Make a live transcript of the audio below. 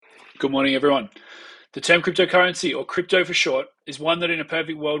Good morning, everyone. The term cryptocurrency, or crypto for short, is one that in a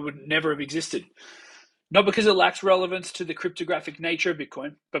perfect world would never have existed. Not because it lacks relevance to the cryptographic nature of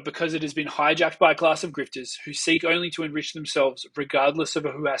Bitcoin, but because it has been hijacked by a class of grifters who seek only to enrich themselves regardless of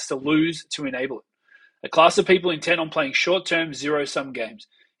who has to lose to enable it. A class of people intent on playing short-term zero-sum games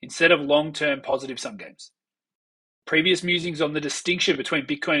instead of long-term positive-sum games. Previous musings on the distinction between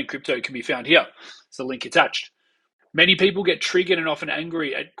Bitcoin and crypto can be found here. It's the link attached. Many people get triggered and often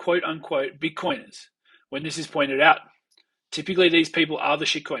angry at quote-unquote Bitcoiners when this is pointed out. Typically, these people are the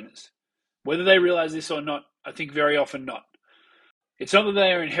shitcoiners. Whether they realize this or not, I think very often not. It's not that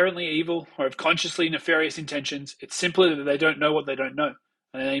they are inherently evil or have consciously nefarious intentions. It's simply that they don't know what they don't know,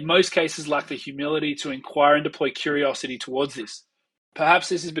 and in most cases lack the humility to inquire and deploy curiosity towards this. Perhaps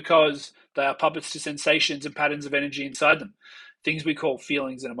this is because they are puppets to sensations and patterns of energy inside them, things we call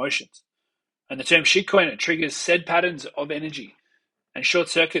feelings and emotions. And the term shitcoiner triggers said patterns of energy and short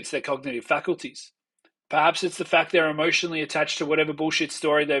circuits their cognitive faculties. Perhaps it's the fact they're emotionally attached to whatever bullshit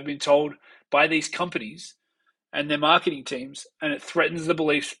story they've been told by these companies and their marketing teams, and it threatens the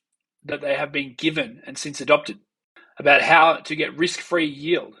beliefs that they have been given and since adopted about how to get risk-free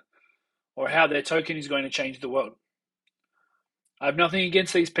yield or how their token is going to change the world. I have nothing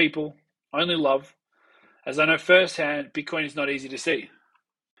against these people, only love, as I know firsthand Bitcoin is not easy to see.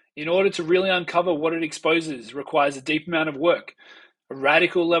 In order to really uncover what it exposes requires a deep amount of work, a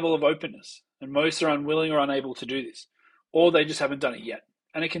radical level of openness, and most are unwilling or unable to do this, or they just haven't done it yet,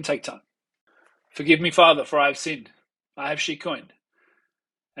 and it can take time. Forgive me, Father, for I have sinned. I have shitcoined,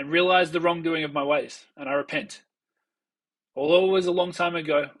 and realized the wrongdoing of my ways, and I repent. Although it was a long time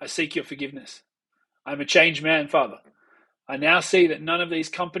ago, I seek your forgiveness. I am a changed man, Father. I now see that none of these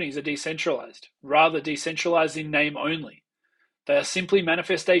companies are decentralized, rather decentralized in name only. They are simply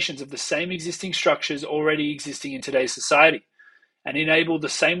manifestations of the same existing structures already existing in today's society and enable the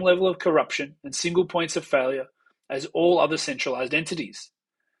same level of corruption and single points of failure as all other centralized entities,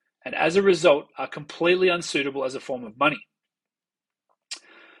 and as a result are completely unsuitable as a form of money.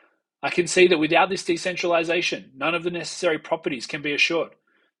 I can see that without this decentralization, none of the necessary properties can be assured,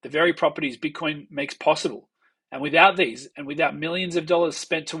 the very properties Bitcoin makes possible. And without these, and without millions of dollars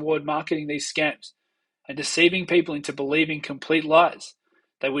spent toward marketing these scams, and deceiving people into believing complete lies,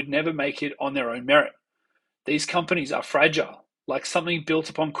 they would never make it on their own merit. These companies are fragile, like something built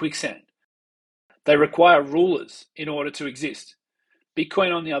upon quicksand. They require rulers in order to exist.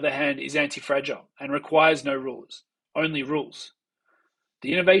 Bitcoin, on the other hand, is anti-fragile and requires no rulers, only rules.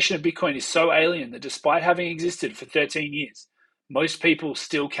 The innovation of Bitcoin is so alien that despite having existed for 13 years, most people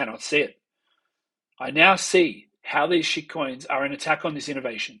still cannot see it. I now see how these shitcoins are an attack on this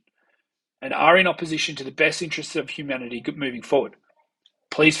innovation and are in opposition to the best interests of humanity moving forward.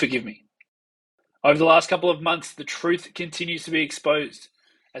 Please forgive me. Over the last couple of months, the truth continues to be exposed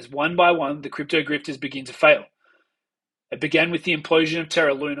as one by one the crypto grifters begin to fail. It began with the implosion of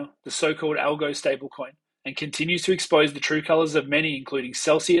Terra Luna, the so-called algo stablecoin, and continues to expose the true colors of many, including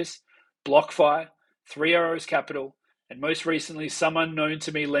Celsius, BlockFi, Three Arrows Capital, and most recently some unknown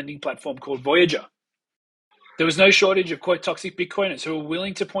to me lending platform called Voyager. There was no shortage of quote toxic Bitcoiners who were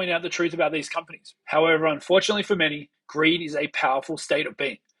willing to point out the truth about these companies. However, unfortunately for many, greed is a powerful state of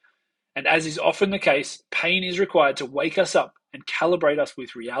being. And as is often the case, pain is required to wake us up and calibrate us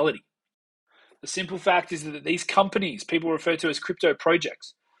with reality. The simple fact is that these companies, people refer to as crypto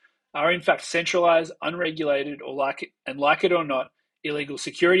projects, are in fact centralized, unregulated, or like it or not, illegal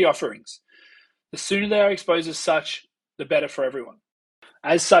security offerings. The sooner they are exposed as such, the better for everyone.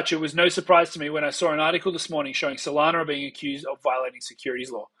 As such, it was no surprise to me when I saw an article this morning showing Solana being accused of violating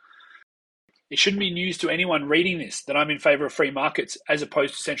securities law. It shouldn't be news to anyone reading this that I'm in favor of free markets as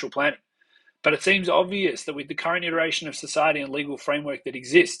opposed to central planning. But it seems obvious that with the current iteration of society and legal framework that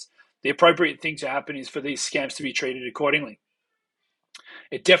exists, the appropriate thing to happen is for these scams to be treated accordingly.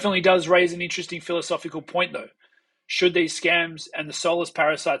 It definitely does raise an interesting philosophical point, though. Should these scams and the soulless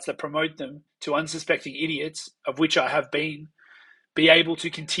parasites that promote them to unsuspecting idiots, of which I have been, be able to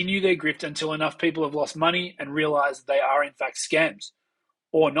continue their grift until enough people have lost money and realize they are in fact scams,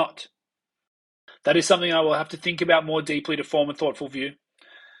 or not? That is something I will have to think about more deeply to form a thoughtful view.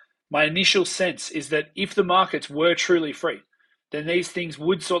 My initial sense is that if the markets were truly free, then these things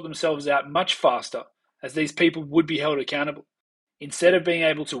would sort themselves out much faster, as these people would be held accountable, instead of being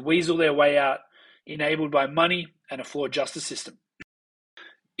able to weasel their way out, enabled by money and a flawed justice system.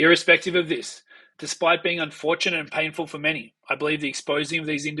 Irrespective of this, despite being unfortunate and painful for many, I believe the exposing of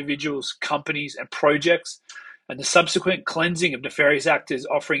these individuals, companies, and projects, and the subsequent cleansing of nefarious actors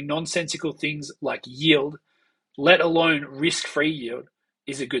offering nonsensical things like yield, let alone risk-free yield,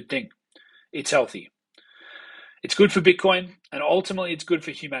 is a good thing. It's healthy. It's good for Bitcoin, and ultimately it's good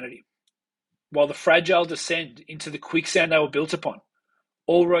for humanity. while the fragile descend into the quicksand they were built upon,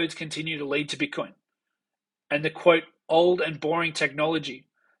 all roads continue to lead to Bitcoin. And the quote, old and boring technology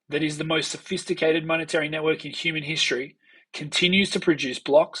that is the most sophisticated monetary network in human history continues to produce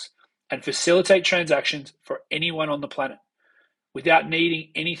blocks and facilitate transactions for anyone on the planet without needing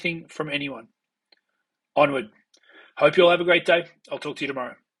anything from anyone. Onward. Hope you all have a great day. I'll talk to you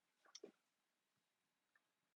tomorrow.